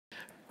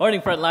Morning,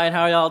 Frontline.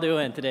 How are y'all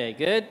doing today?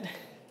 Good?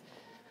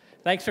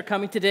 Thanks for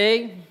coming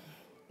today.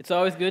 It's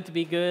always good to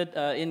be good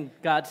in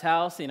God's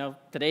house. You know,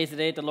 today's the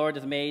day the Lord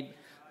has made.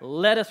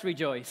 Let us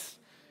rejoice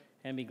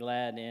and be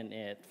glad in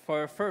it. Do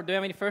we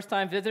have any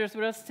first-time visitors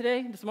with us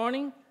today, this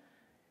morning?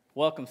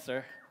 Welcome,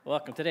 sir.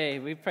 Welcome today.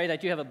 We pray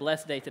that you have a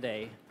blessed day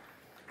today.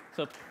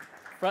 So,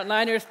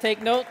 Frontliners,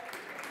 take note.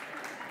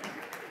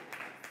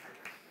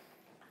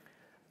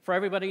 For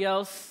everybody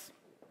else,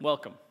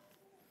 welcome.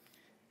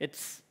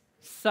 It's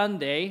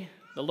Sunday,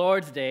 the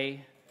Lord's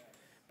Day,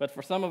 but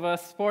for some of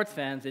us sports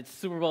fans, it's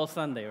Super Bowl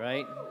Sunday,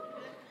 right?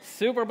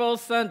 Super Bowl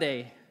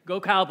Sunday.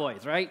 Go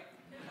Cowboys, right?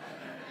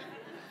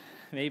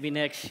 Maybe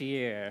next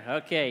year.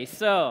 Okay,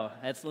 so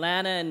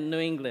Atlanta and New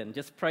England.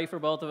 Just pray for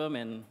both of them,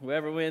 and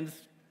whoever wins,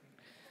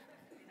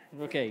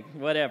 okay,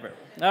 whatever.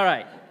 All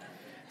right.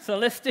 So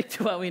let's stick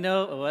to what we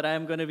know, what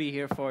I'm going to be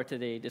here for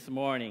today, this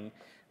morning.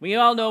 We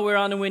all know we're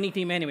on the winning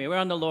team anyway. We're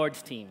on the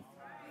Lord's team.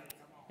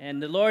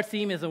 And the Lord's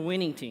team is a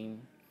winning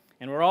team.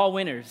 And we're all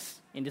winners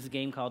in this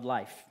game called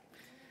life.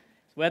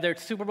 Whether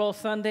it's Super Bowl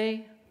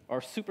Sunday or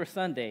Super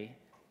Sunday,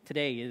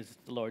 today is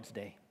the Lord's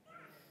Day.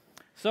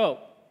 So,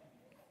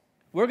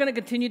 we're going to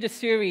continue the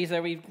series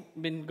that we've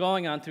been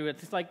going on through.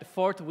 It's like the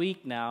fourth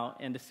week now,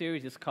 and the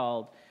series is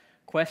called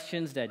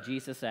Questions That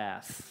Jesus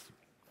Asks.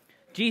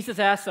 Jesus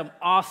asked some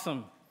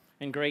awesome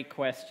and great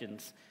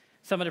questions.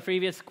 Some of the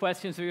previous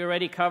questions we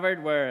already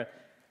covered were,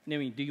 do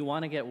you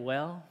want to get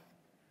well?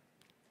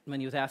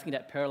 When he was asking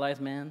that paralyzed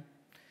man.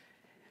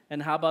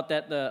 And how about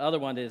that, the other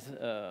one is,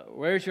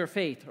 where's your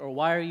faith, or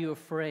why are you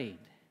afraid?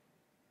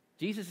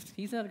 Jesus,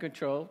 he's not in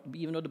control,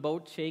 even though the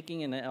boat's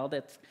shaking and all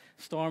that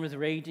storm is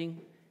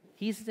raging.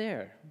 He's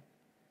there.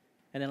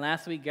 And then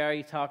last week,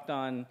 Gary talked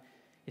on,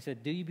 he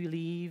said, do you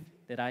believe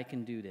that I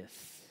can do this?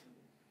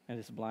 And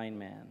this blind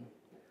man.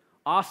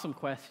 Awesome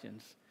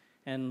questions.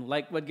 And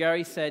like what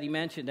Gary said, he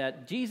mentioned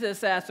that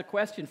Jesus asked a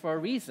question for a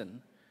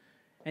reason,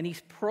 and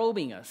he's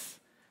probing us.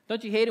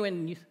 Don't you hate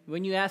it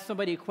when you ask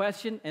somebody a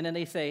question, and then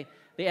they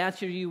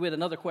answer you with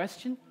another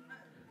question,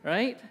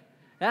 right?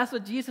 That's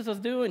what Jesus was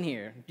doing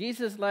here.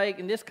 Jesus, like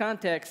in this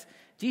context,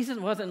 Jesus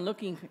wasn't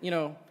looking,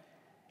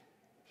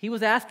 he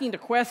was asking the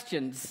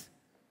questions,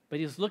 but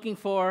he was looking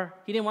for,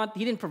 he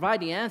didn't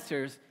provide the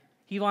answers.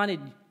 He wanted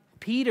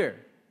Peter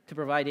to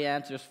provide the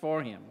answers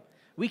for him.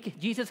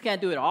 Jesus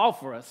can't do it all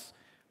for us.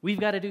 We've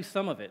got to do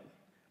some of it.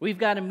 We've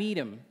got to meet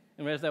him.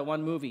 And there's that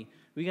one movie.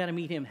 We got to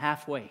meet him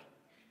halfway.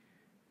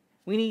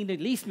 We need to at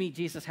least meet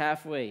Jesus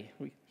halfway.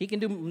 He can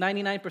do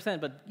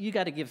 99%, but you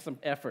got to give some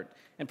effort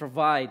and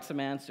provide some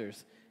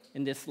answers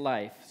in this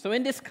life. So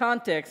in this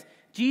context,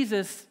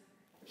 Jesus,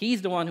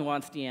 he's the one who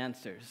wants the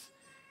answers.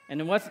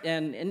 And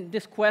in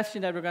this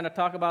question that we're going to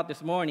talk about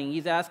this morning,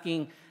 he's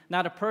asking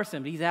not a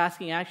person, but he's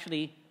asking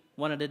actually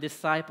one of the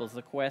disciples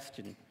a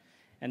question.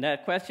 And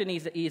that question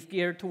is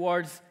geared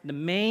towards the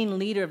main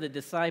leader of the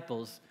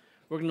disciples.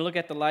 We're going to look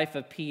at the life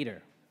of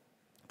Peter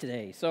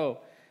today. So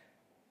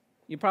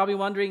you're probably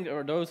wondering,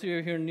 or those who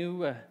are here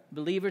new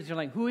believers, you're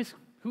like, who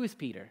is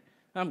Peter?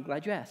 I'm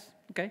glad you asked.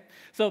 Okay,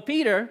 so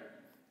Peter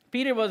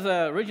was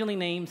originally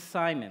named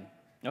Simon.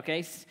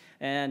 Okay,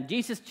 and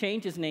Jesus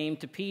changed his name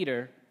to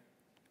Peter,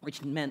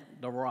 which meant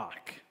the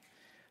rock.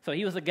 So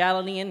he was a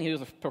Galilean. He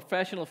was a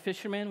professional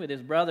fisherman with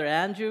his brother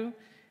Andrew,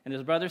 and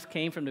his brothers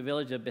came from the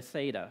village of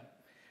Bethsaida.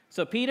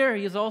 So Peter,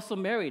 he is also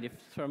married, if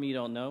some of you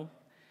don't know,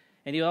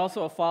 and he was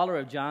also a follower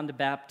of John the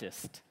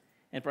Baptist.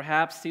 And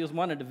perhaps he was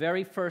one of the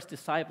very first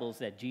disciples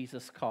that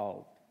Jesus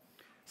called.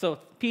 So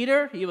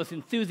Peter, he was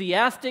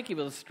enthusiastic, he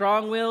was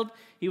strong-willed,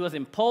 he was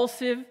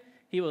impulsive,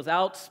 he was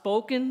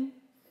outspoken,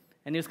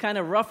 and he was kind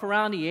of rough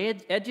around the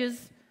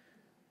edges.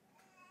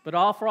 But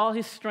for all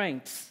his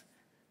strengths,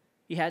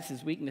 he has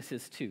his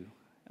weaknesses too,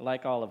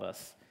 like all of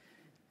us.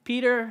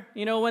 Peter,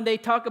 when they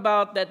talk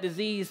about that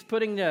disease,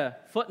 putting the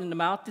foot in the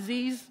mouth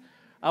disease,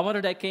 I wonder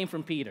if that came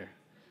from Peter.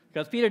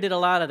 Because Peter did a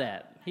lot of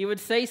that. He would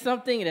say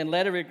something and then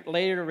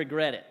later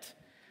regret it.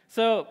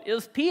 So it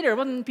was Peter.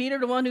 Wasn't Peter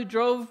the one who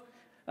drove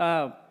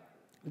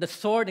the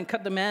sword and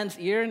cut the man's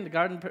ear in the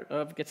Garden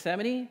of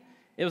Gethsemane?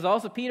 It was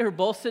also Peter who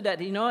boasted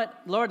that,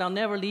 Lord, I'll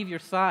never leave your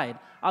side.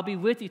 I'll be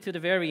with you to the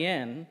very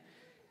end.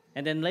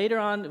 And then later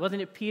on,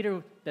 wasn't it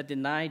Peter that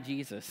denied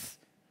Jesus?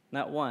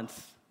 Not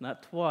once,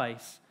 not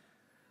twice,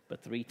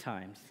 but 3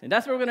 times. And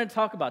that's what we're going to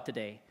talk about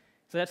today.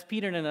 So that's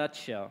Peter in a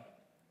nutshell.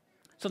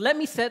 So let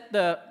me set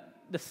the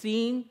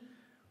scene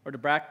or the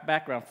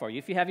background for you.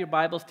 If you have your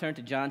Bibles, turn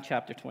to John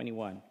chapter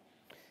 21.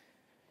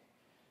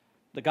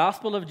 The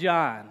Gospel of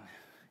John.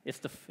 It's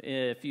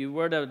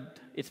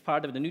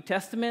part of the New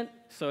Testament.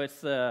 So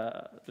it's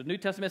the New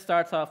Testament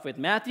starts off with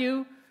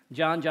Matthew,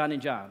 John, and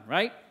John,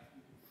 right?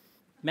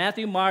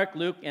 Matthew, Mark,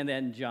 Luke, and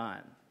then John.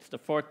 It's the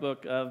 4th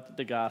book of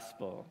the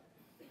Gospel.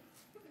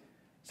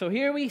 So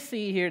here we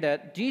see here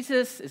that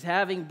Jesus is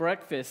having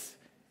breakfast.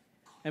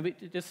 And we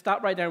just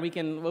stop right there.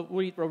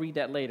 We'll read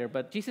that later.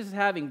 But Jesus is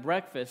having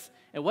breakfast.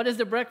 And what is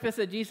the breakfast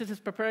that Jesus is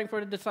preparing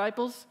for the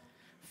disciples?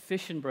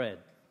 Fish and bread.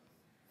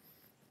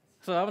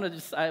 So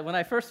when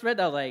I first read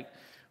that, I was like,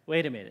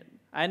 wait a minute.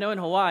 I know in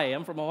Hawaii,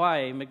 I'm from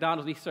Hawaii,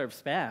 McDonald's, we serve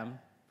Spam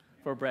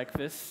for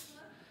breakfast.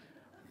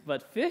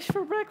 But fish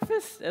for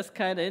breakfast? That's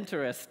kind of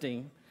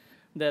interesting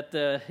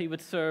that he would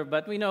serve.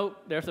 But we know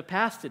there's a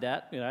past to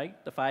that,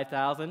 right? The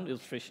 5,000, it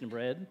was fish and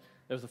bread.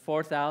 There was a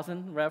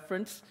 4,000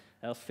 reference,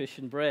 that was fish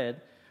and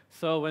bread.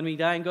 So when we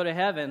die and go to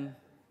heaven,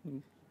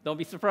 don't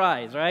be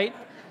surprised, right?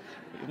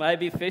 It might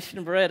be fish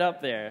and bread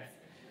up there.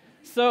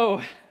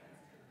 So,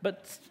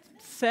 but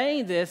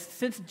saying this,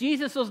 since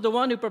Jesus was the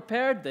one who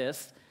prepared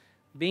this,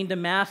 being the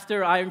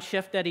master iron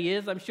chef that he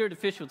is, I'm sure the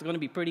fish was going to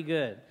be pretty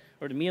good,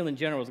 or the meal in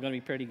general was going to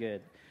be pretty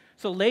good.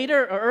 So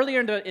later, or earlier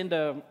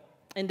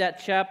in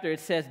that chapter, it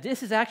says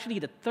this is actually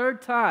the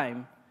third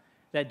time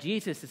that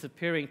Jesus is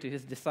appearing to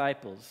his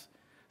disciples.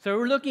 So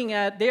they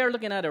are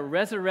looking at a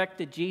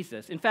resurrected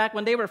Jesus. In fact,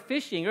 when they were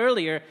fishing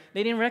earlier,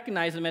 they didn't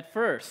recognize him at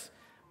first.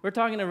 We're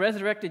talking a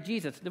resurrected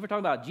Jesus. We're talking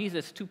about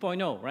Jesus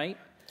 2.0, right?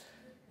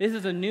 This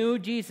is a new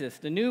Jesus,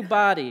 the new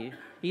body.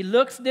 He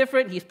looks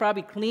different. He's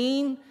probably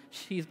clean.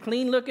 He's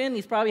clean looking.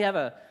 He's probably have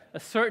a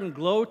certain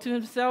glow to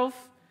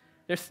himself.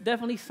 There's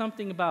definitely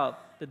something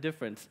about the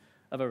difference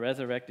of a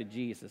resurrected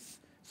Jesus.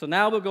 So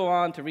now we'll go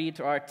on to read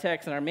to our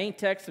text. And our main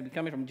text will be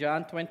coming from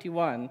John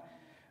 21,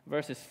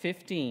 verses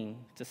 15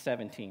 to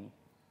 17.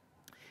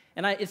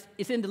 And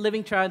it's in the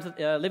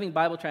Living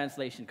Bible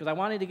translation, because I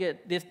wanted to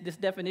get this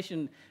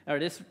definition, or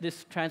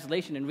this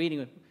translation and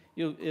reading,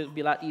 it'll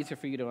be a lot easier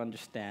for you to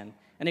understand.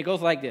 And it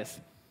goes like this.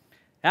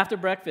 After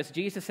breakfast,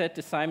 Jesus said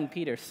to Simon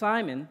Peter,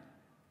 "Simon,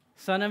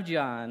 son of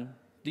John,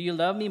 do you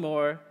love me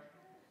more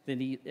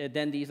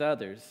than these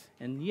others?"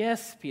 And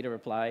yes, Peter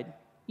replied,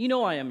 "You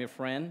know I am your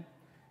friend,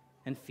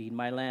 and feed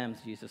my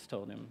lambs," Jesus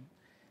told him.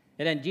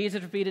 And then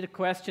Jesus repeated the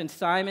question,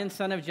 "Simon,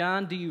 son of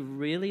John, do you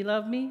really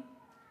love me?"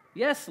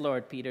 "Yes,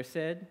 Lord," Peter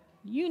said.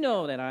 "You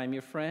know that I am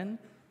your friend."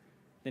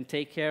 "Then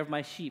take care of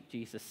my sheep,"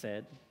 Jesus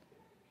said.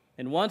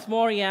 And once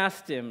more he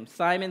asked him,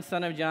 "Simon,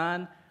 son of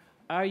John,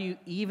 are you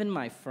even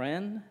my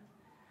friend?"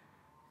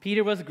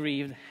 Peter was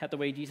grieved at the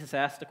way Jesus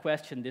asked the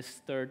question this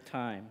third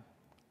time.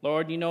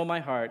 "Lord, you know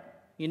my heart.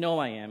 You know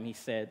I am," he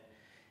said.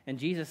 And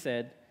Jesus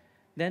said,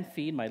 "Then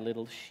feed my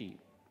little sheep."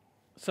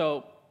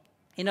 So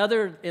in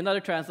other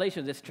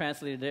translations, it's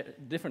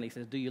translated differently. It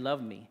says, "Do you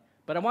love me?"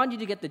 But I want you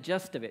to get the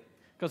gist of it,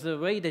 because the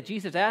way that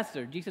Jesus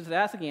answered, Jesus is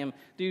asking him,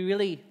 "Do you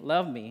really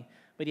love me?"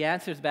 But he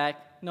answers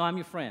back, "No, I'm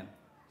your friend."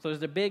 So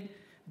there's a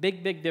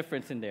big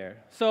difference in there.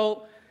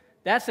 So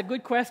that's a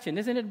good question.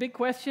 Isn't it a big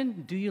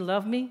question? Do you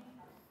love me?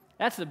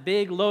 That's a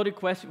big, loaded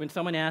question when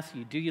someone asks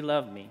you, "Do you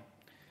love me?"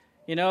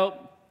 You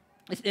know,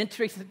 it's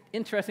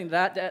interesting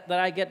that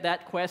I get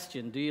that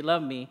question, "Do you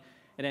love me?"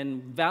 And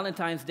then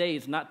Valentine's Day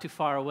is not too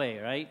far away,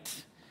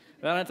 right?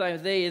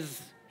 Valentine's Day is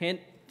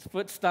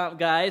foot stomp,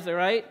 guys, all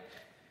right?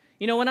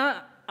 You know,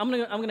 I'm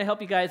gonna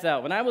help you guys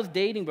out. When I was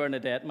dating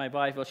Bernadette, my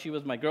wife, well, she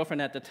was my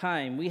girlfriend at the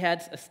time, we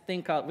had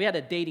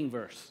a dating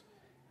verse.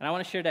 And I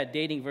want to share that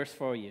dating verse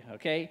for you,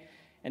 okay?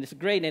 And it's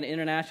great in an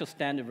International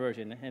Standard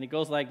Version. And it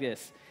goes like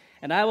this.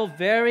 "And I will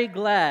very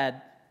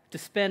glad to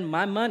spend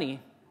my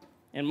money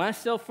and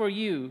myself for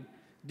you.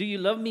 Do you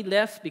love me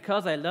less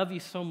because I love you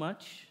so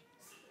much?"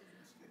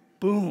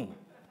 Boom.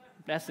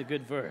 That's a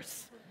good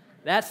verse.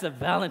 That's the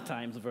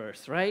Valentine's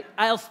verse, right?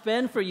 I'll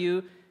spend for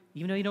you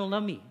even though you don't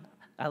love me.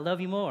 I love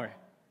you more,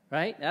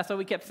 right? That's what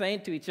we kept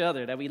saying to each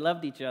other, that we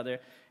loved each other,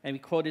 and we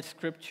quoted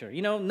Scripture.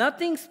 You know,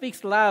 nothing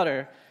speaks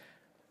louder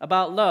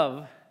about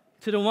love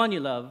to the one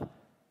you love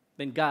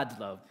than God's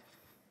love,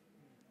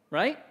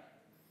 right?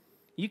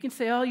 You can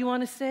say all you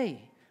want to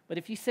say, but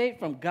if you say it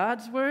from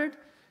God's word,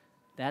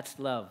 that's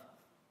love.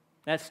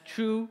 That's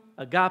true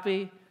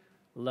agape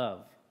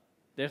love.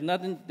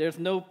 There's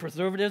no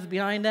preservatives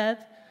behind that.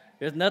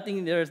 There's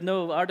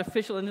no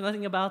artificial, and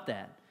nothing about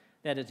that.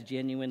 That is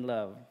genuine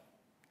love.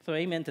 So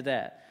amen to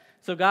that.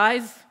 So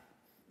guys,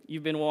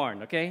 you've been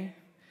warned, okay?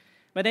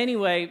 But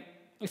anyway,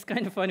 it's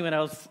kind of funny when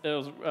I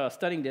was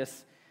studying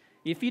this.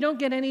 If you don't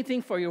get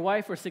anything for your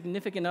wife or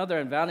significant other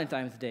on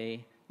Valentine's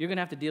Day, you're going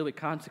to have to deal with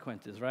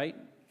consequences, right?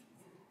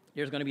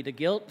 There's going to be the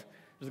guilt,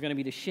 there's going to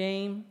be the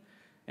shame,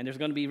 and there's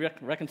going to be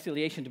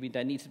reconciliation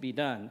that needs to be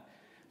done.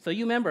 So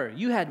you remember,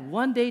 you had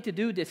one day to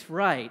do this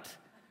right,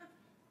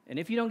 and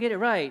if you don't get it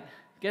right,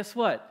 guess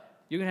what?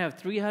 You're going to have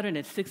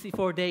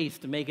 364 days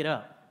to make it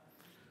up,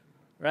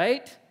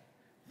 right?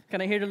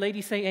 Can I hear the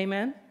lady say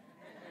amen?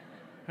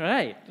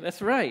 Right,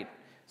 that's right.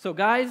 So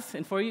guys,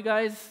 and for you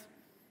guys,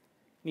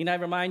 need I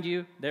remind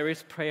you, there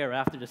is prayer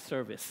after the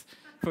service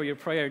for your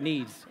prayer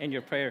needs and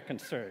your prayer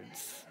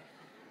concerns.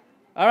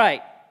 All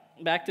right,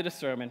 back to the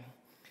sermon.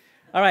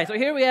 All right, so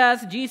here we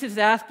have Jesus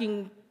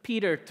asking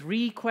Peter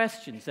 3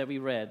 questions that we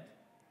read.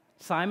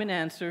 Simon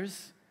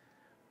answers,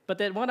 but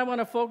then what I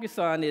want to focus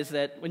on is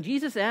that when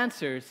Jesus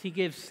answers, he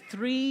gives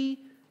 3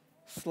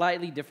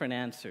 slightly different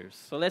answers.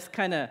 So let's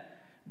kind of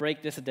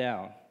break this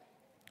down.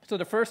 So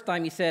the first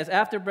time he says,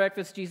 after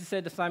breakfast, Jesus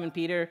said to Simon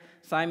Peter,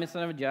 "Simon,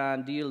 son of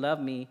John, do you love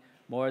me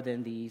more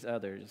than these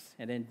others?"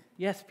 And then,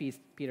 "Yes,"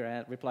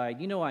 Peter replied,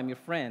 "You know I'm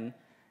your friend.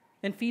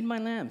 Then feed my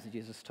lambs,"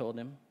 Jesus told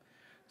him.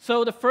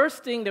 So the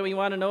first thing that we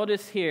want to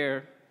notice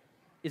here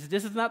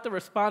this is not the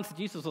response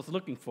Jesus was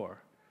looking for,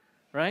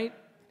 right?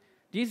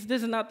 This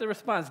is not the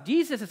response.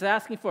 Jesus is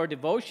asking for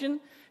devotion.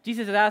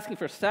 Jesus is asking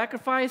for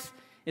sacrifice.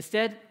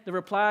 Instead, the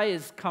reply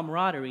is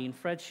camaraderie and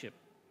friendship,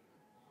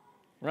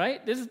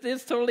 right? This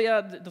is totally,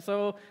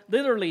 so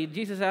literally,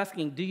 Jesus is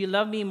asking, do you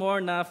love me more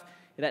enough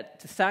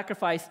to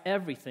sacrifice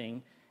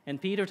everything?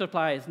 And Peter's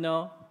reply is,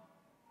 no,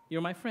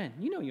 you're my friend.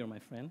 You know you're my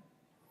friend.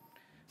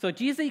 So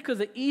Jesus could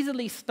have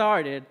easily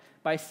started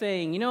by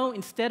saying,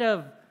 instead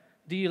of,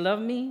 do you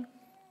love me?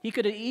 He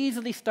could have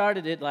easily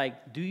started it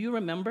like, do you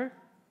remember?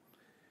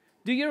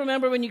 Do you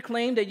remember when you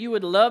claimed that you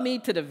would love me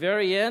to the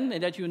very end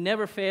and that you would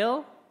never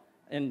fail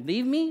and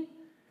leave me?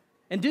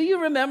 And do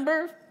you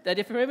remember that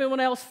if everyone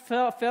else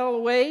fell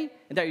away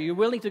and that you're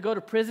willing to go to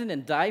prison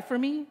and die for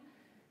me?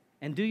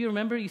 And do you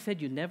remember you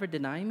said you'd never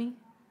deny me?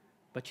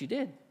 But you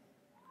did.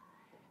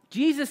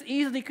 Jesus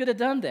easily could have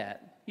done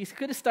that. He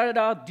could have started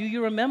out, do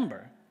you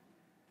remember?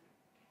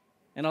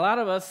 And a lot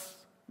of us,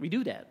 we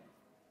do that.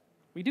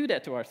 We do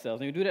that to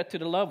ourselves, and we do that to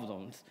the loved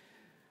ones.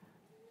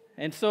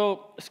 And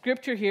so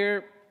Scripture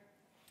here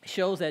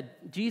shows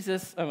that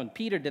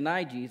Peter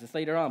denied Jesus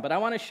later on. But I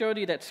want to show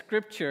you that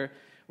Scripture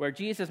where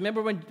Jesus,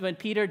 remember when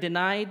Peter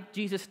denied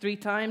Jesus 3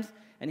 times?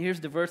 And here's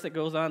the verse that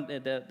goes on,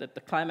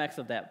 the climax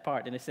of that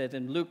part. And it says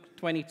in Luke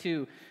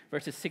 22,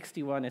 verses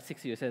 61 and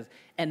 62, it says,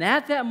 and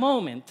at that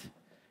moment,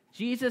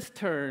 Jesus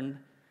turned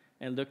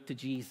and looked to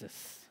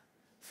Jesus.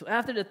 So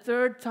after the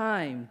 3rd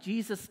time,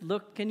 Jesus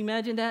looked, can you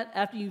imagine that?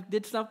 After you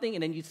did something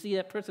and then you see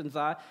that person's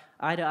eye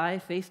to eye,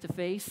 face to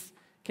face.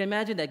 Can you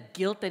imagine that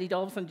guilt that he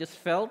all of a sudden just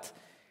felt?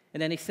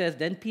 And then he says,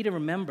 then Peter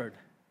remembered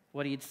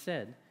what he had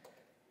said.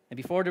 And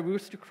before the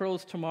rooster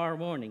crows tomorrow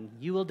morning,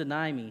 you will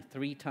deny me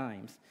 3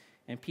 times.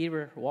 And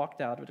Peter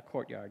walked out of the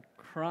courtyard,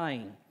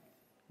 crying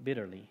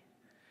bitterly.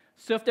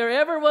 So if there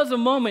ever was a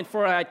moment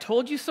for a I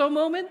told you so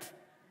moment,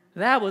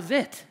 that was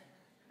it,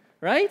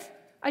 right?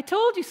 I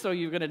told you so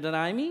you were going to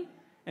deny me.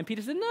 And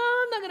Peter said, no,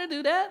 I'm not going to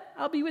do that.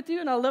 I'll be with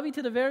you and I'll love you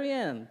to the very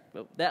end.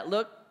 But that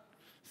look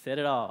said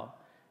it all.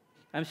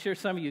 I'm sure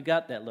some of you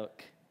got that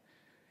look.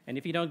 And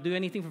if you don't do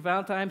anything for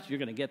Valentine's, you're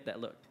going to get that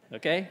look,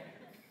 okay?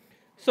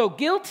 So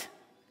guilt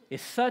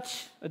is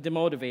such a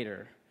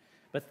demotivator.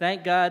 But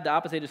thank God the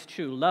opposite is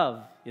true.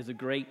 Love is a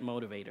great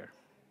motivator.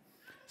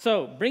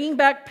 So bringing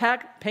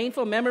back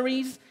painful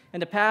memories in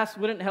the past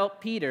wouldn't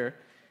help Peter.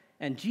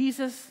 And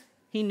Jesus,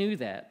 he knew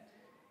that.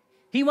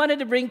 He wanted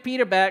to bring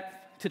Peter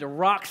back to the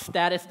rock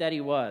status that he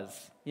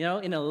was,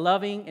 in a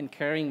loving and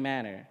caring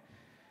manner.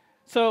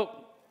 So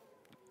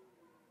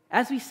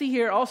as we see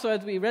here, also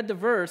as we read the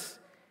verse,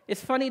 it's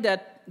funny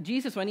that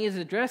Jesus, when he is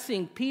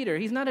addressing Peter,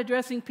 he's not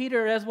addressing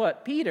Peter as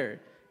what? Peter.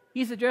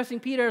 He's addressing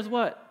Peter as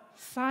what?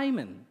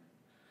 Simon.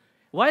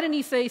 Why didn't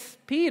he say,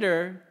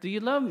 Peter, do you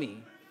love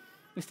me?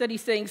 Instead,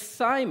 he's saying,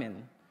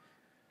 Simon.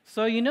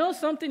 So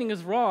something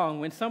is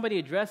wrong when somebody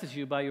addresses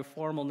you by your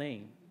formal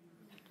name.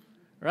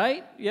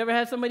 Right? You ever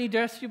had somebody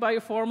address you by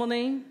your formal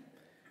name?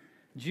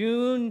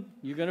 June,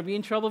 you're going to be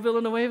in trouble,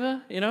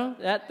 Villanueva?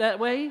 That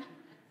way?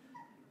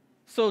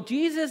 So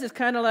Jesus is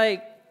kind of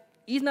like,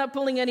 he's not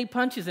pulling any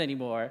punches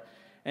anymore.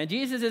 And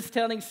Jesus is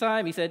telling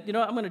Simon, he said,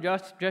 I'm going to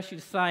address you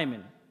to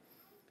Simon.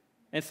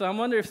 And so I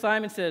wonder if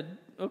Simon said,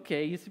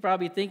 okay, he's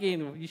probably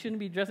thinking, you shouldn't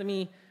be addressing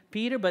me,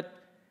 Peter, but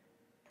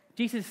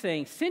Jesus is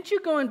saying, since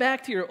you're going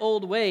back to your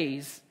old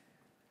ways,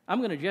 I'm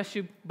going to address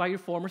you by your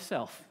former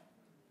self,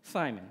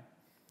 Simon.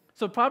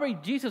 So probably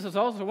Jesus is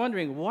also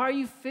wondering, why are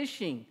you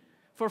fishing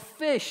for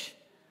fish?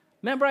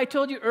 Remember I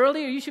told you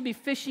earlier, you should be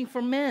fishing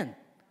for men.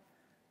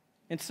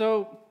 And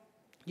so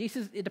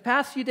Jesus, the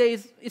past few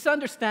days, it's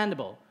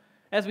understandable.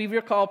 As we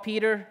recall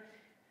Peter,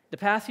 the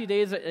past few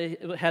days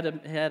had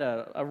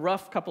a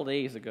rough couple of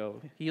days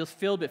ago. He was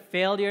filled with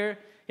failure.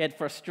 He had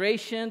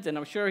frustrations, and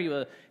I'm sure he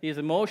was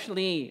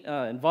emotionally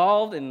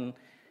involved, and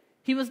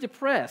he was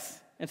depressed.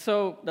 And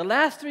so the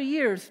last 3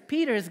 years,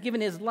 Peter has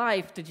given his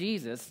life to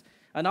Jesus,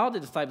 and all the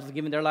disciples have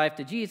given their life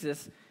to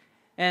Jesus.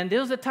 And there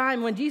was a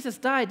time when Jesus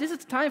died. This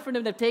is time for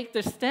them to take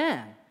their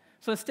stand.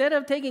 So instead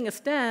of taking a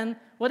stand,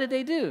 what did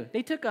they do?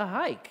 They took a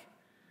hike.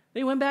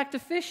 They went back to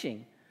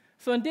fishing.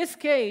 So in this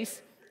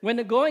case, when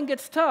the going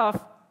gets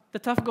tough, the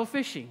tough go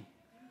fishing.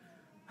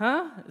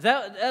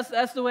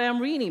 That's the way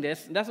I'm reading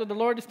this. That's what the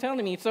Lord is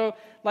telling me. So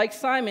like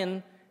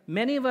Simon,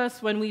 many of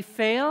us, when we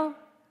fail,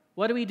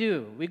 what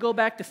do? We go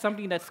back to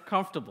something that's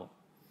comfortable.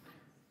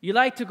 You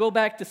like to go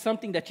back to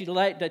something that you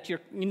like, that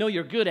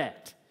you're good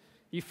at.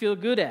 You feel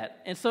good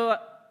at. And so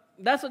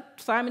that's what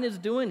Simon is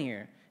doing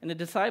here, and the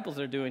disciples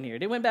are doing here.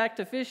 They went back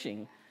to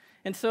fishing.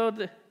 And so,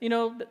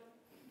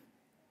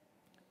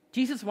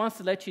 Jesus wants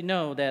to let you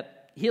know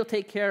that he'll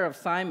take care of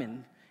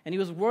Simon. And he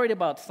was worried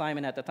about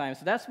Simon at the time.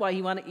 So that's why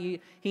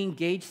he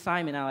engaged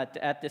Simon now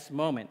at this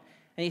moment.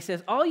 And he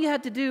says, all you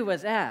had to do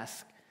was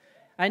ask.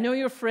 I know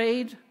you're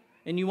afraid,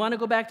 and you want to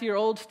go back to your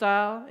old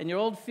style and your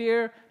old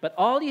fear, but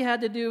all you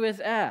had to do is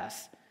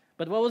ask.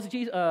 But what was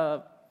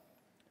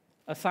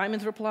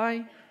Simon's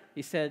reply?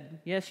 He said,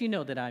 yes, you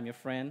know that I'm your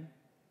friend.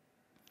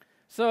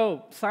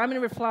 So Simon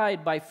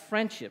replied by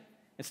friendship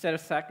instead of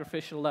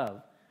sacrificial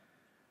love.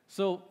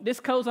 So this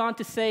goes on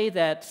to say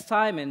that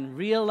Simon,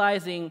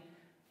 realizing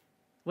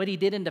what he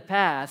did in the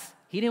past,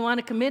 he didn't want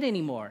to commit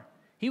anymore.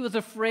 He was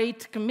afraid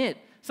to commit.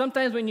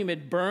 Sometimes when you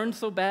get burned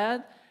so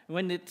bad,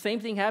 when the same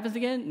thing happens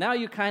again, now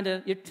you're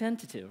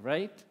tentative,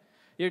 right?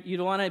 You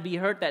don't want to be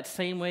hurt that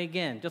same way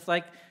again. Just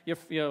like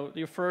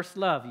your first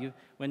love. You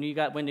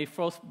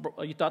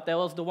thought that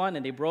was the one,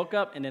 and they broke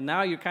up, and then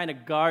now you're kind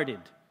of guarded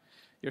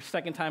your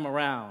second time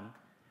around.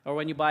 Or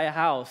when you buy a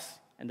house,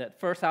 and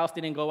that first house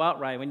didn't go out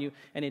right,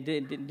 and it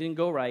didn't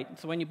go right.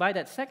 So when you buy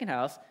that second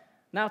house,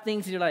 now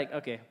things you're like,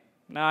 okay,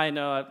 now I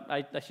know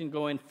I shouldn't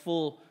go in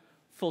full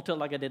tilt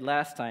like I did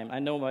last time. I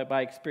know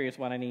by experience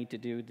what I need to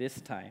do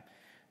this time.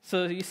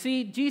 So you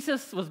see,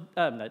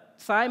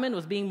 Simon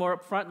was being more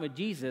upfront with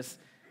Jesus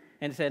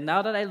and said,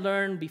 now that I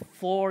learned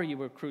before you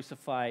were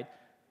crucified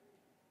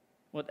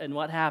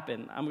what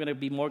happened, I'm going to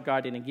be more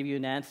guarded and give you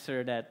an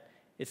answer that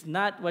it's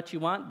not what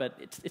you want, but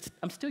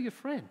I'm still your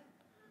friend.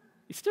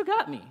 You still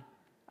got me.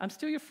 I'm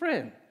still your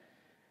friend.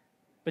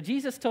 But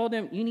Jesus told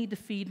him, you need to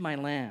feed my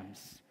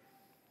lambs.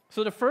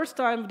 So the first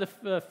time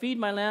the feed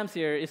my lambs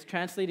here is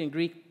translated in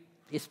Greek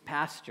is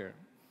pasture.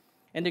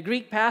 And the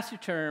Greek pasture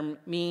term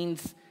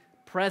means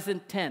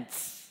present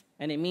tense.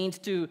 And it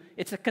means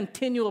it's a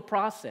continual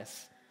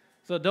process.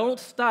 So don't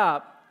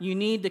stop. You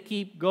need to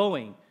keep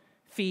going.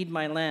 Feed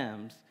my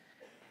lambs.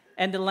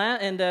 And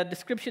the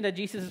description that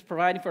Jesus is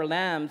providing for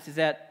lambs is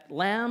that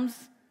lambs,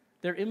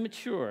 they're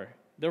immature.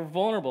 They're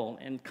vulnerable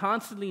and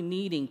constantly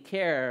needing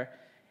care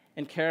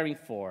and caring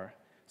for.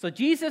 So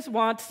Jesus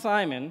wants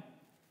Simon,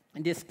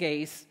 in this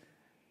case,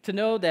 to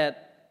know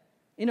that,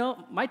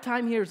 my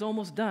time here is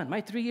almost done. My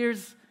 3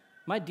 years,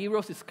 my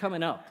D-Rose is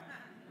coming up,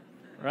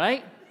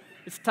 right?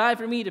 It's time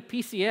for me to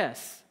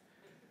PCS.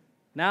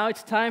 Now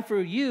it's time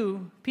for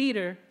you,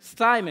 Peter,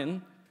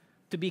 Simon,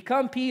 to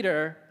become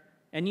Peter,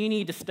 and you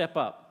need to step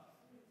up,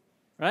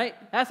 right?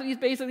 That's what he's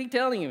basically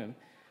telling him.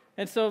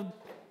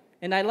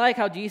 And I like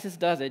how Jesus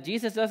does it.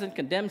 Jesus doesn't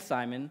condemn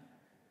Simon,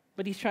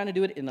 but he's trying to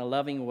do it in a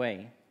loving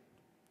way.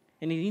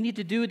 And you need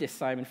to do this,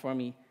 Simon, for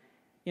me.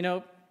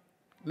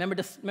 Remember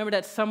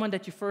that someone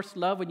that you first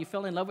loved when you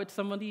fell in love with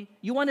somebody?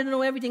 You wanted to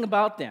know everything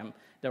about them,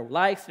 their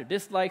likes, their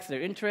dislikes,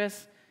 their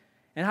interests.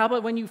 And how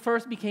about when you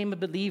first became a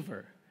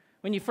believer?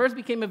 When you first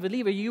became a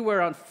believer, you were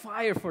on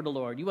fire for the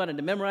Lord. You wanted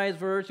to memorize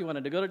verse, you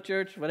wanted to go to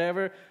church,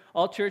 whatever,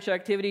 all church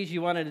activities,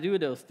 you wanted to do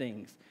those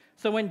things.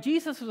 So when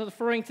Jesus was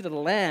referring to the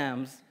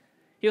lambs,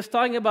 he was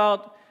talking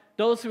about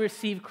those who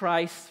received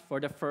Christ for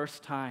the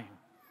first time.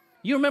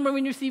 You remember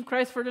when you received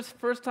Christ for the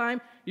first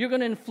time? You're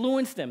going to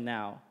influence them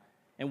now.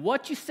 And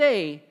what you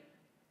say,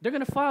 they're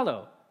going to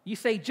follow. You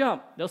say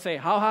jump, they'll say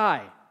how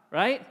high,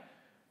 right?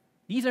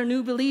 These are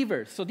new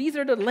believers. So these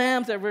are the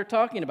lambs that we're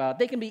talking about.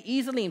 They can be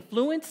easily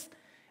influenced,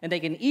 and they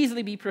can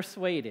easily be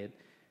persuaded.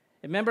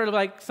 Remember,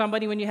 like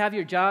somebody when you have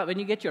your job, when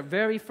you get your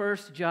very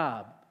first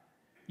job,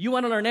 you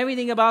want to learn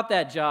everything about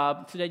that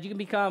job so that you can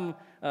become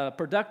a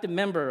productive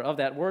member of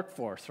that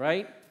workforce,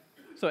 right?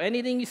 So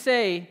anything you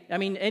say,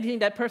 anything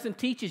that person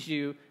teaches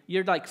you,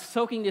 you're like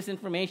soaking this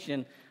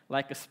information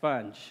like a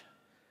sponge.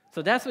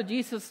 So that's what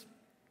Jesus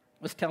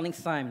was telling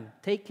Simon.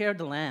 Take care of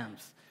the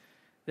lambs.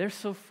 They're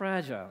so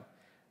fragile.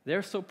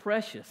 They're so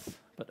precious.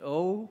 But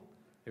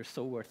they're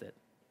so worth it.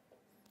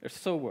 They're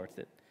so worth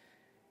it.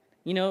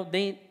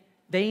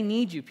 They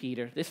need you,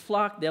 Peter. This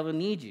flock, they will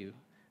need you.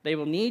 They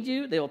will need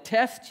you, they will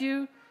test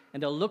you,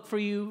 and they'll look for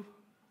you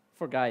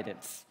for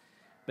guidance.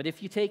 But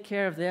if you take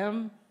care of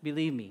them,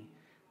 believe me,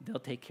 they'll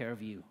take care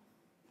of you.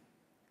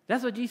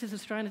 That's what Jesus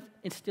is trying to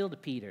instill to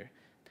Peter.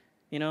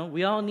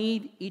 We all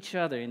need each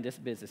other in this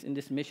business, in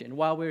this mission,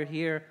 while we're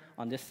here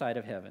on this side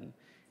of heaven.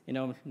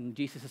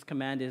 Jesus'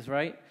 command is,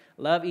 right?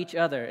 Love each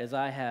other as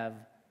I have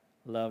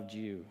loved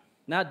you.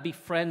 Not be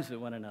friends with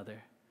one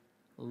another.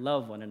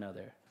 Love one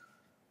another.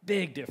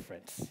 Big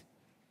difference.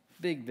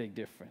 Big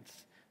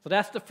difference. So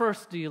that's the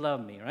first, do you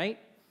love me, right?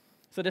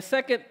 So the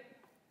second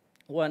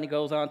one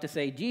goes on to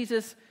say,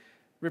 Jesus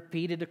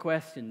repeated the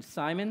question,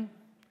 Simon,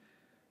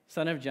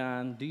 son of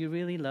John, do you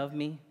really love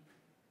me?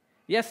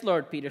 Yes,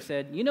 Lord, Peter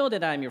said, you know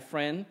that I'm your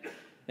friend.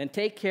 Then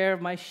take care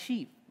of my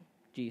sheep,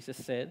 Jesus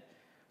said.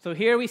 So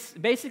here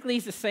basically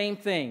it's the same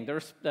thing.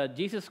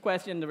 Jesus'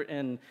 question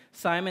and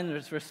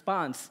Simon's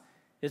response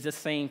is the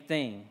same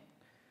thing.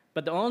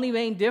 But the only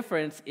main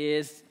difference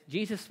is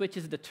Jesus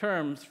switches the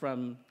terms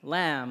from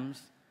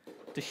lambs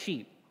to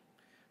sheep.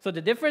 So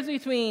the difference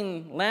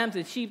between lambs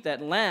and sheep, that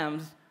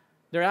lambs,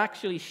 they're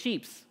actually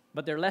sheep,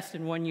 but they're less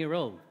than 1 year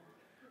old.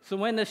 So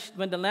when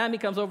the lamb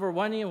becomes over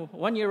 1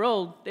 year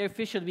old, they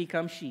officially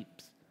become sheep.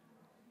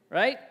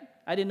 Right?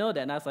 I didn't know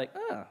that. And I was like,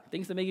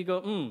 things that make you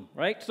go,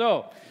 right?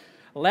 So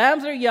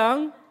lambs are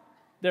young,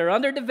 they're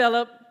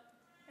underdeveloped,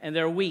 and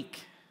they're weak.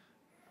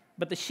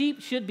 But the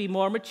sheep should be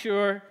more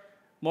mature,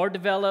 more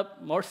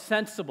developed, more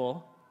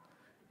sensible,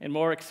 and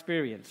more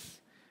experienced.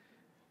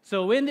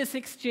 So in this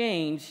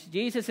exchange,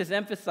 Jesus is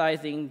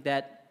emphasizing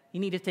that you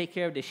need to take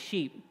care of the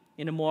sheep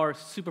in a more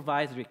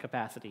supervisory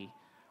capacity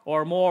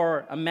or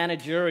more a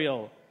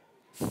managerial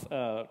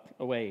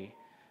way.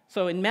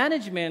 So in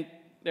management,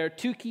 there are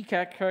two key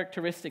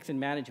characteristics in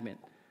management: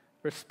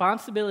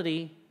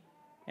 responsibility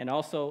and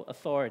also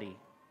authority.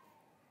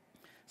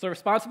 So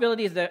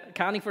responsibility is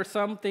accounting for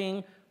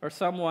something or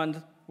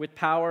someone with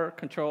power and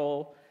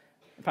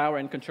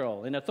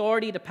control. And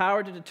authority, the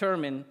power to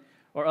determine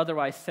or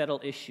otherwise settle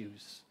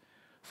issues.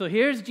 So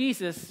here's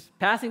Jesus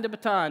passing the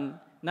baton.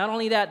 Not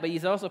only that, but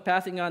he's also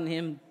passing on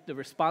him the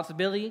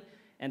responsibility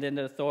and then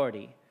the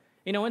authority.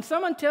 You know, when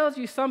someone tells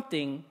you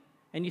something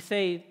and you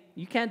say,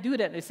 you can't do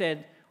that, and they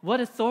said, what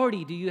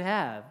authority do you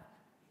have?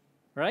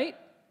 Right?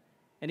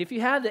 And if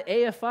you have the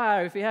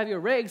AFI, or if you have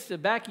your regs to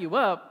back you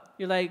up,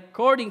 you're like,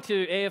 according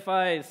to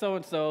AFI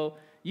so-and-so,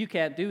 you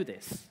can't do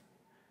this.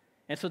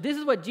 And so this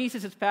is what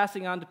Jesus is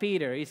passing on to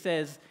Peter. He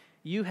says,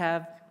 you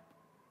have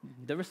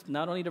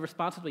not only the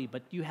responsibility,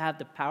 but you have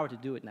the power to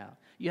do it now.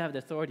 You have the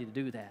authority to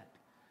do that.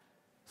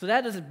 So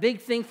that is a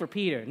big thing for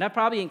Peter. And that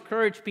probably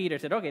encouraged Peter.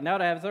 Said, okay, now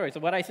that I have authority, so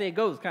what I say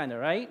goes, kind of,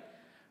 right?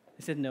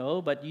 He said,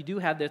 no, but you do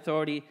have the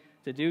authority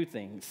to do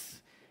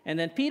things. And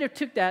then Peter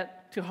took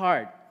that to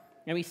heart.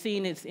 And we see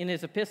in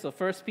his epistle,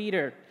 1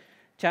 Peter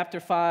chapter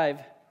 5,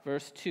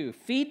 verse 2.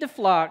 Feed the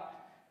flock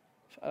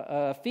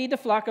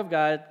of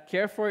God,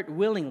 care for it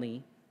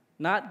willingly,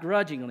 not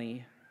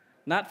grudgingly,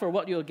 not for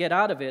what you'll get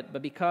out of it,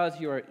 but because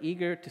you are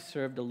eager to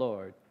serve the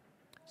Lord.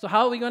 So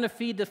how are we going to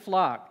feed the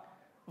flock?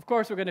 Of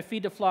course, we're going to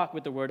feed the flock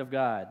with the Word of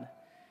God.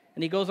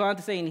 And he goes on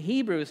to say in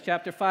Hebrews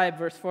chapter 5,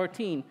 verse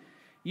 14,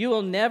 you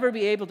will never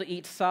be able to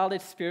eat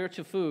solid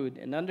spiritual food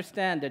and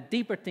understand the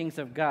deeper things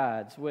of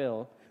God's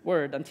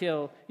Word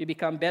until you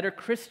become better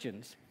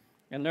Christians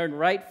and learn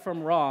right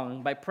from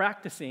wrong by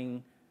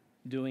practicing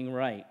doing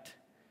right.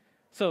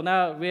 So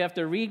now we have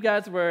to read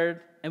God's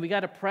Word, and we got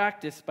to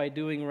practice by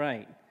doing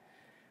right.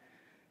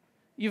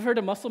 You've heard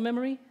of muscle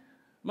memory?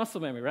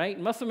 Muscle memory, right?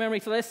 Muscle memory,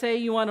 so let's say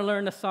you want to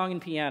learn a song in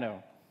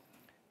piano.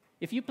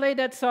 If you play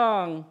that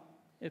song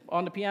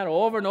on the piano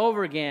over and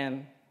over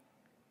again,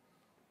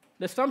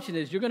 the assumption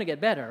is you're going to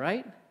get better,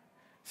 right?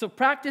 So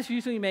practice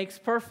usually makes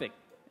perfect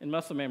in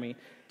muscle memory.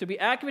 To be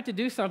accurate to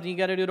do something, you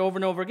got to do it over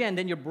and over again.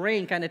 Then your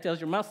brain kind of tells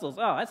your muscles,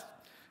 oh,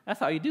 that's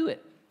how you do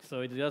it.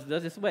 So it does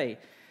this way.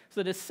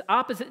 So this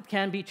opposite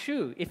can be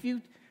true. If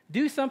you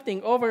do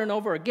something over and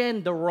over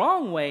again the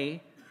wrong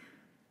way,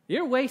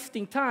 you're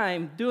wasting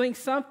time doing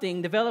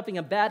something, developing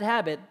a bad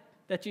habit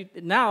that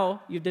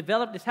you've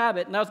developed this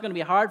habit. Now it's going to be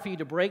hard for you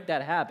to break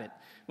that habit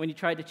when you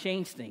try to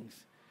change things.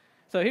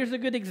 So here's a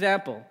good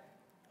example.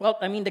 Well,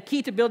 I mean, the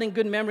key to building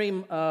good memory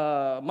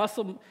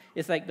muscle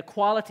is like the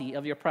quality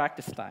of your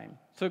practice time.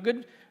 So a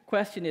good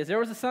question is, there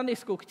was a Sunday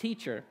school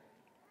teacher.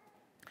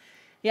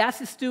 He asked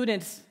his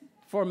students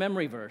for a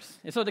memory verse.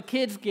 And so the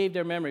kids gave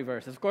their memory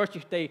verse. Of course,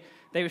 they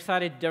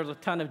recited, there was a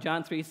ton of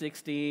John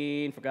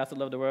 3:16, for God to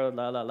love the world,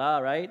 la, la, la,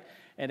 right?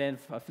 And then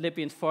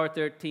Philippians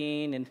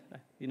 4:13, and,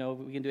 you know,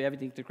 we can do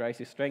everything through Christ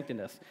who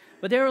strengthened us.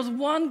 But there was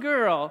one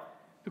girl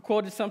who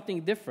quoted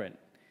something different.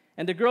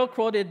 And the girl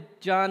quoted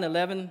John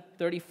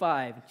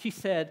 11:35. She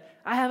said,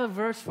 I have a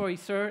verse for you,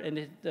 sir.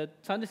 And the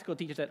Sunday school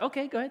teacher said,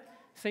 okay, go ahead,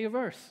 say your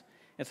verse.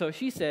 And so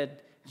she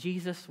said,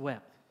 Jesus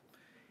wept.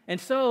 And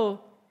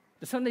so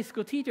the Sunday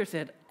school teacher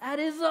said, that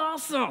is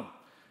awesome.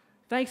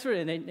 Thanks for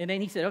it. And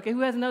then he said, okay,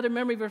 who has another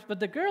memory verse? But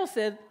the girl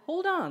said,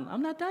 hold on,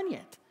 I'm not done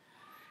yet.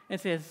 And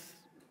says,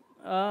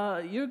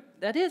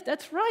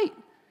 that's right.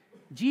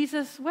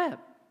 Jesus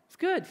wept. It's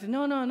good. He said,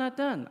 no, I'm not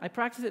done. I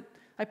practice it.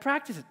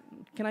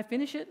 Can I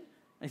finish it?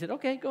 I said,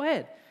 okay, go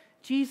ahead.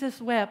 Jesus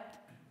wept,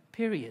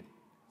 period.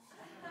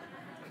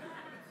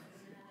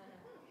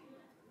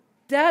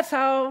 That's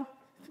how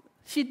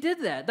she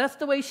did that. That's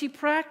the way she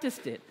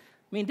practiced it.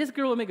 I mean, this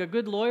girl will make a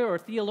good lawyer or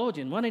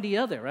theologian, one or the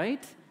other,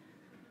 right?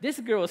 This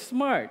girl is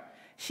smart.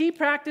 She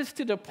practiced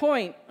to the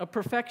point of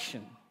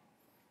perfection,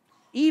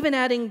 even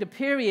adding the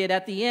period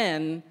at the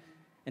end,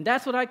 and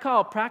that's what I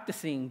call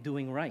practicing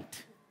doing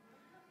right,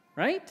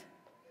 right?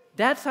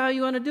 That's how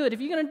you want to do it.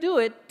 If you're going to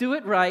do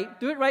it right.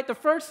 Do it right the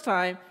first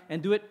time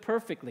and do it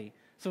perfectly.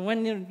 So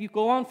when you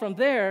go on from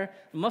there,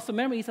 muscle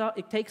memory,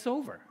 it takes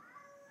over.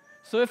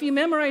 So if you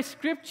memorize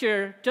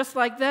Scripture just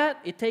like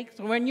that,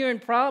 when you're in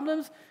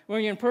problems,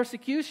 when you're in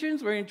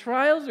persecutions, when you're in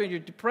trials, when you're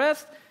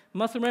depressed,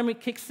 muscle memory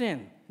kicks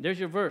in. There's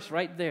your verse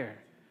right there,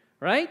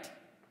 right?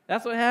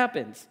 That's what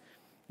happens.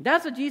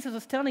 That's what Jesus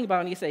was telling about.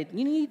 And he said,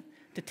 you need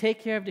to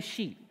take care of the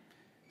sheep.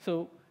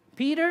 So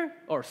Peter,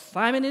 or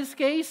Simon in this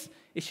case,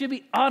 it should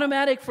be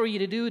automatic for you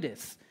to do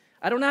this.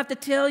 I don't have to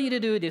tell you to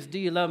do this. Do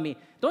you love me?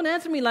 Don't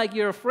answer me like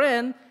you're a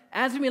friend.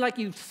 Answer me like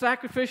you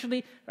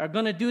sacrificially are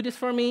going to do this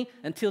for me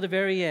until the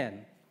very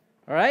end.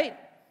 All right?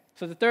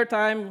 So the third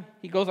time,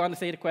 he goes on to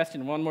say the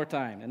question one more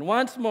time. And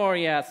once more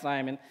he asked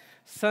Simon,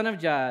 son of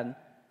John,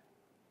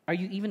 are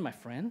you even my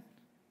friend?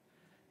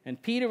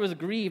 And Peter was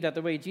grieved at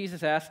the way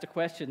Jesus asked the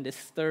question this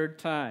third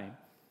time.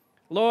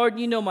 Lord,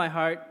 you know my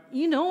heart.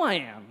 You know I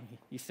am,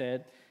 he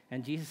said.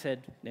 And Jesus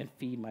said, then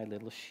feed my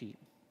little sheep.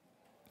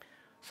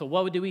 So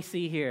what do we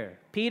see here?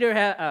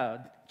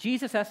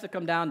 Jesus has to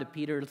come down to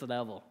Peter's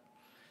level.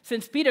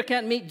 Since Peter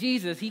can't meet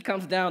Jesus, he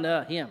comes down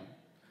to him.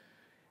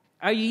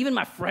 Are you even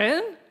my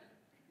friend?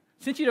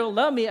 Since you don't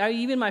love me, are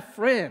you even my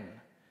friend?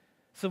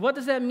 So what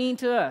does that mean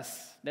to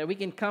us? That we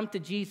can come to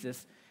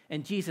Jesus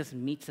and Jesus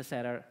meets us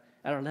at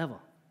our level.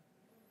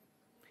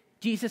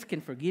 Jesus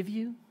can forgive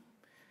you.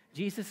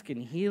 Jesus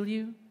can heal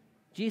you.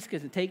 Jesus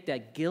can take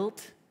that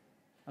guilt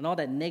and all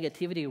that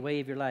negativity away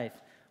of your life.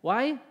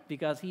 Why?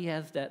 Because he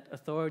has that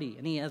authority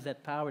and he has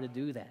that power to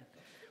do that.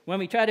 When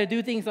we try to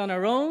do things on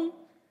our own,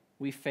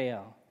 we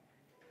fail.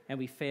 And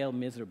we fail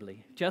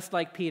miserably. Just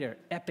like Peter,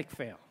 epic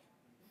fail.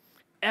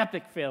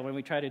 Epic fail when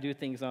we try to do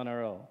things on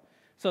our own.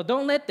 So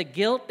don't let the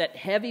guilt, that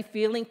heavy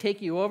feeling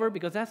take you over,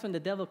 because that's when the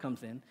devil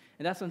comes in.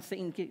 And that's when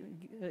Satan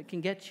can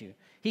get you.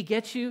 He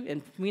gets you,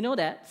 and we know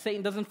that.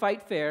 Satan doesn't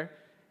fight fair.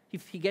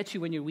 He gets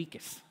you when you're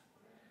weakest.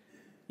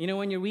 You know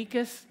when you're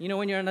weakest? You know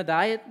when you're on a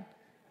diet?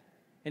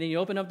 And then you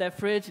open up that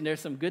fridge and there's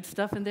some good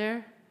stuff in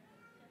there?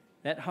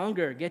 That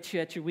hunger gets you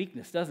at your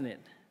weakness, doesn't it?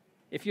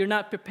 If you're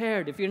not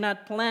prepared, if you're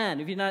not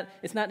planned,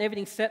 it's not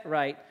everything set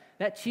right,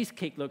 that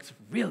cheesecake looks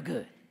real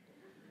good.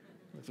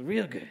 It's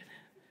real good.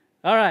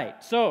 All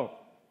right, so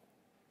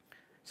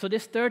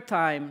this third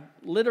time,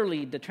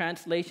 literally the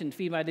translation,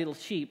 feed my little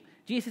sheep,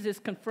 Jesus is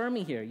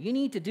confirming here. You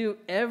need to do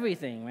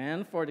everything,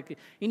 man.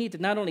 You need to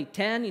not only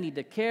tend, you need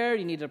to care,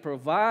 you need to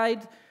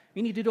provide,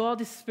 you need to do all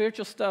this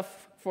spiritual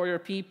stuff for your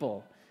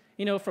people.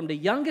 You know, from the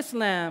youngest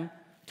lamb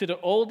to the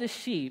oldest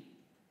sheep,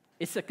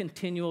 it's a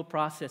continual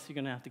process. You're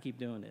going to have to keep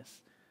doing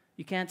this.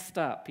 You can't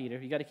stop, Peter.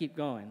 You got to keep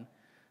going.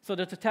 So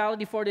the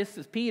totality for this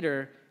is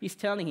Peter. He's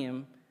telling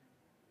him,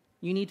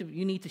 you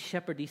need to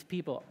shepherd these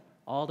people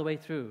all the way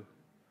through,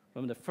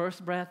 from the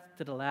first breath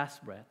to the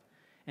last breath.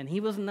 And he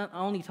was not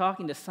only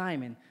talking to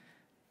Simon.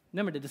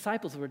 Remember, the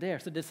disciples were there.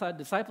 So the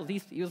disciples,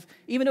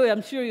 even though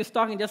I'm sure he was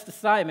talking just to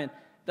Simon,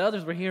 the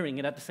others were hearing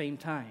it at the same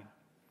time.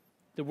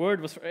 The word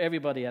was for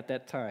everybody at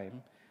that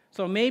time.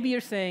 So maybe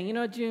you're saying, you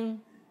know,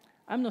 June,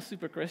 I'm no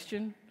super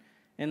Christian,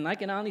 and I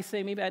can only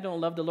say maybe I don't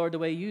love the Lord the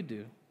way you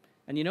do.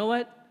 And you know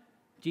what?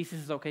 Jesus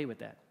is okay with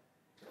that.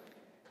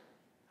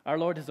 Our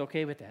Lord is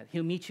okay with that.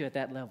 He'll meet you at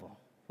that level.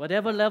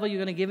 Whatever level you're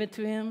going to give it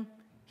to him,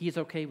 he's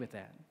okay with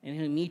that. And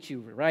he'll meet you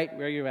right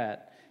where you're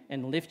at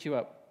and lift you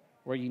up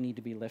where you need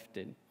to be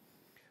lifted.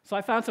 So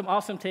I found some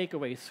awesome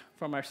takeaways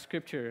from our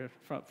scripture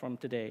from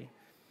today.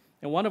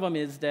 And one of them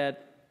is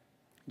that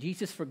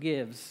Jesus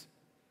forgives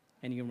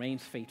and he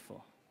remains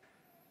faithful.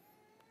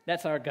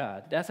 That's our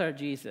God. That's our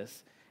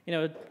Jesus. You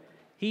know,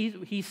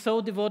 he's so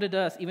devoted to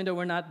us, even though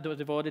we're not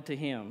devoted to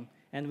him.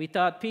 And we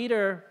thought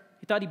Peter,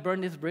 he thought he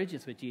burned his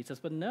bridges with Jesus,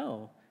 but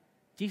no.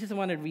 Jesus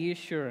wanted to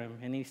reassure him,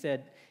 and he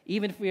said,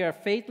 even if we are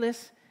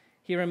faithless,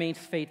 he remains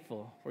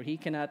faithful, for he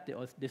cannot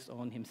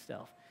disown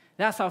himself.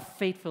 That's how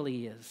faithful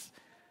he is.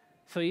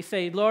 So you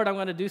say, Lord, I'm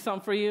going to do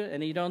something for you,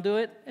 and you don't do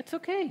it, it's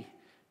okay.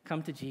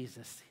 Come to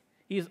Jesus.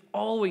 He's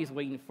always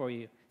waiting for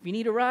you. If you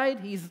need a ride,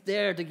 he's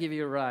there to give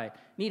you a ride.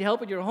 Need help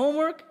with your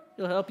homework?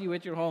 He'll help you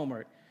with your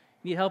homework.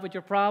 Need help with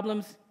your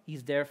problems?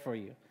 He's there for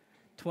you.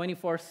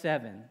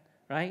 24/7,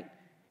 right?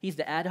 He's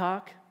the ad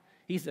hoc.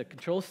 He's the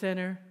control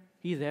center.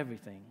 He's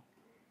everything.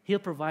 He'll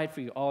provide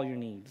for you all your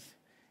needs.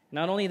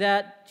 Not only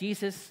that,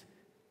 Jesus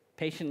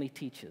patiently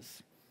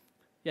teaches.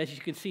 As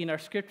you can see in our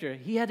scripture,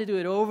 he had to do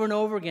it over and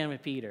over again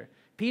with Peter.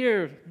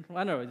 Peter,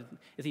 I don't know,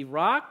 is he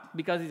rock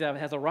because he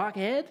has a rock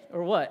head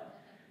or what?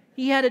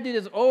 He had to do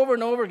this over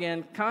and over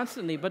again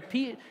constantly. But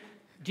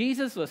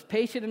Jesus was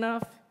patient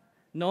enough,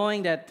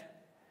 knowing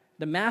that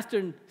the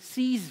master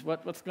sees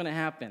what's going to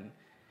happen.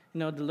 You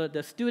know,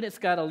 the students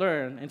got to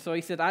learn. And so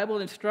he said, I will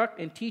instruct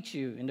and teach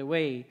you in the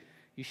way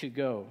you should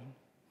go.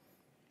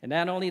 And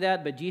not only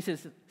that, but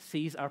Jesus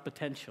sees our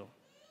potential.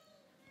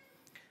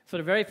 So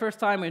the very first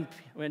time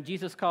when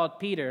Jesus called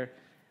Peter,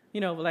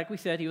 you know, like we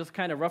said, he was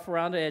kind of rough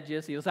around the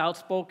edges. He was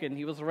outspoken.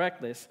 He was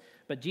reckless.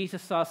 But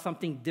Jesus saw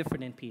something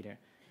different in Peter.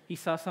 He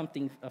saw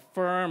something, a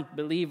firm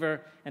believer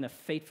and a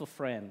faithful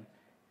friend.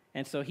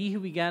 And so he who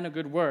began a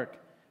good work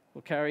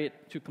will carry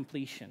it to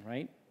completion,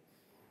 right?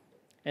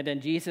 And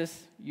then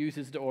Jesus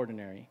uses the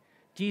ordinary.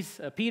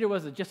 Peter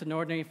was just an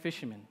ordinary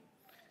fisherman,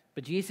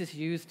 but Jesus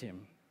used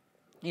him.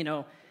 You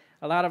know,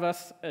 a lot of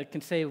us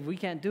can say we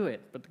can't do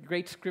it, but the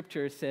great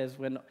scripture says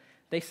when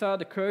they saw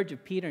the courage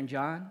of Peter and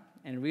John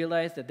and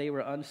realized that they were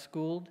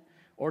unschooled,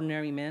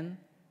 ordinary men,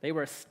 they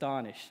were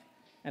astonished.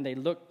 And they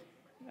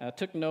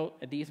took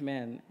note that these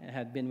men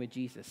had been with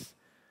Jesus.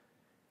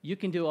 You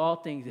can do all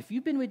things. If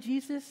you've been with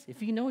Jesus,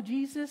 if you know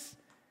Jesus,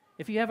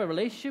 if you have a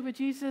relationship with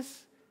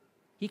Jesus,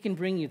 he can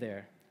bring you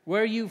there.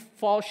 Where you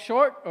fall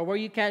short or where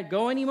you can't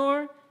go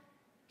anymore,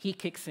 he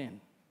kicks in.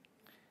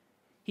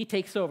 He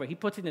takes over. He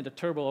puts it into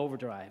turbo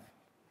overdrive,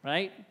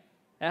 right?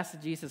 That's the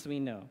Jesus we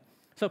know.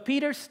 So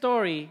Peter's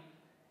story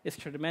is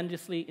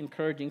tremendously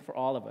encouraging for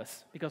all of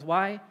us. Because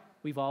why?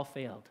 We've all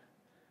failed.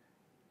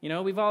 You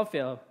know, we've all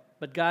failed,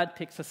 but God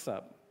picks us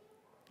up.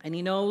 And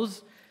he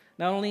knows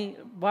not only,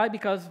 why?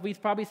 Because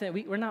we've probably said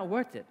we're not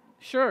worth it.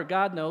 Sure,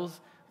 God knows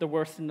the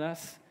worst in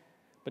us,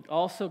 but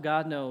also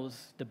God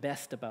knows the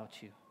best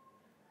about you.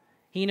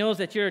 He knows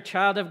that you're a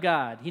child of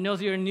God. He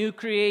knows you're a new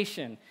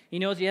creation. He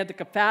knows you have the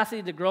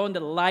capacity to grow in the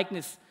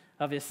likeness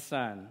of his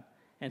Son.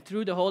 And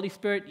through the Holy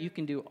Spirit, you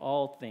can do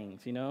all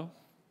things, you know,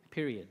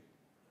 period,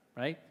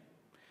 right?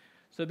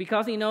 So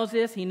because he knows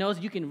this, he knows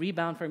you can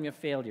rebound from your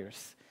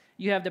failures.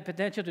 You have the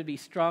potential to be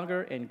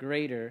stronger and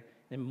greater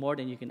than more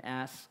than you can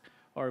ask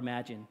or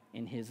imagine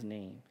in his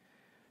name.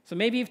 So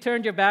maybe you've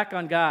turned your back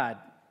on God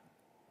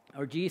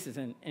or Jesus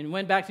and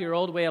went back to your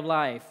old way of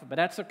life, but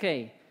that's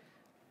okay.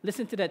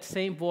 Listen to that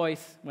same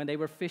voice when they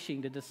were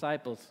fishing, the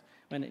disciples,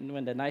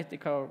 when the night they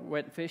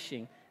went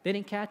fishing. They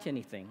didn't catch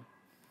anything.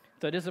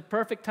 So it is a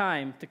perfect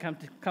time to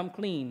come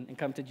clean and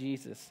come to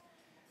Jesus.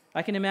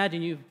 I can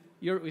imagine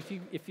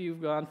if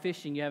you've gone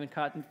fishing, you haven't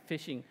caught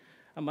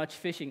much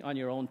fishing on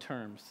your own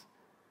terms.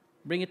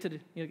 Bring it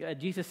to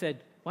Jesus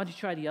said, why don't you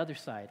try the other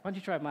side? Why don't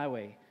you try my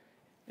way?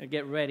 And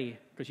get ready,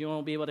 because you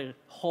won't be able to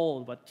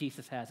hold what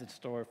Jesus has in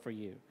store for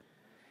you.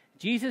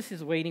 Jesus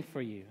is waiting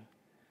for you.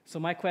 So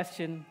my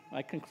conclusion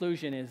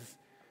is,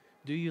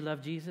 do you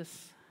love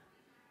Jesus?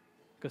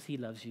 Because he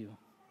loves you.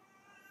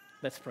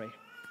 Let's pray.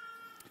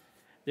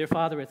 Dear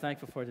Father, we're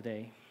thankful for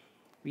today.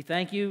 We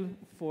thank you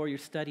for your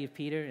study of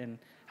Peter and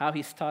how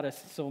he's taught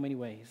us in so many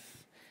ways.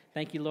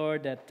 Thank you,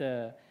 Lord,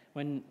 that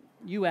when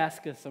you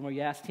ask us, or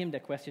you asked him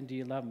that question, do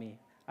you love me?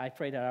 I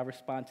pray that our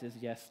response is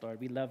yes, Lord.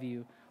 We love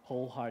you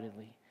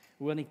wholeheartedly,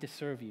 willing to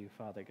serve you,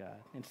 Father God.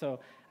 And so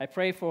I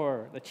pray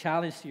for the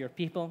challenge to your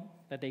people,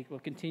 that they will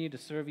continue to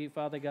serve you,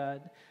 Father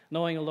God,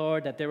 knowing,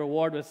 Lord, that their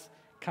reward was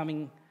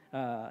coming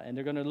and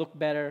they're going to look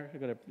better,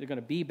 they're going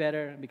to be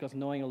better, because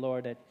knowing,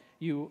 Lord, that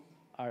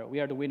we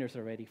are the winners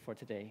already for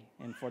today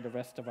and for the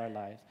rest of our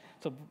lives.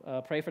 So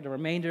pray for the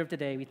remainder of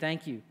today. We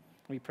thank you.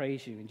 We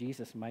praise you in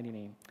Jesus' mighty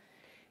name.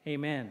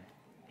 Amen.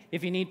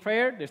 If you need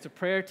prayer, there's a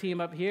prayer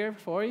team up here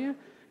for you.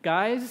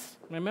 Guys,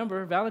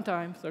 remember,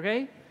 Valentine's,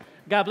 okay?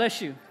 God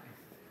bless you.